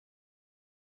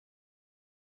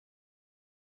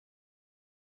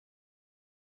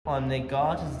I'm Nick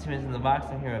Gulch. This is 2 minutes in the box.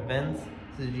 I'm here at Ben's.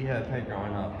 So did you have a pet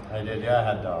growing up? I did, yeah, I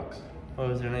had dogs. What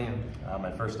was their name?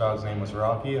 My first dog's name was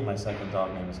Rocky, and my second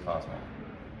dog name was Cosmo.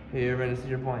 Have you ever been to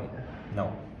Cedar Point?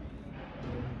 No.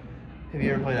 Have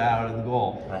you ever played out of the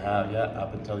goal? I have, yeah,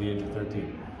 up until the age of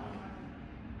 13.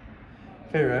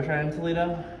 Favorite restaurant in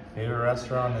Toledo? Favorite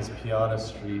restaurant is Piata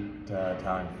Street,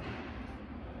 Italian.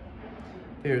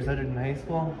 Favorite subject in high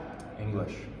school?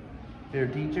 English.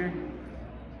 Favorite teacher?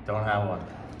 Don't have one.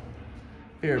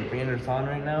 Favorite band or song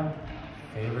right now?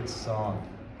 Favorite song?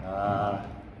 I'm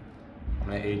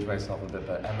gonna age myself a bit,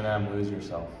 but Eminem, Lose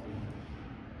Yourself.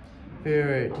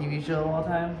 Favorite TV show of all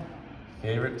time?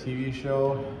 Favorite TV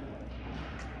show?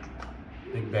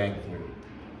 Big Bang Theory.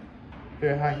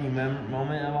 Favorite hockey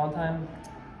moment of all time?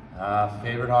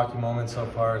 Favorite hockey moment so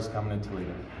far is coming to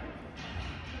Toledo.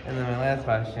 And then my last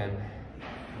question.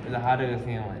 Is a hot dog a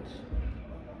sandwich?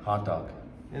 Hot dog.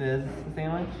 It is a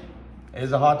sandwich?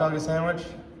 Is a hot dog a sandwich?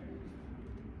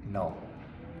 No.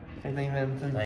 I think Vincent.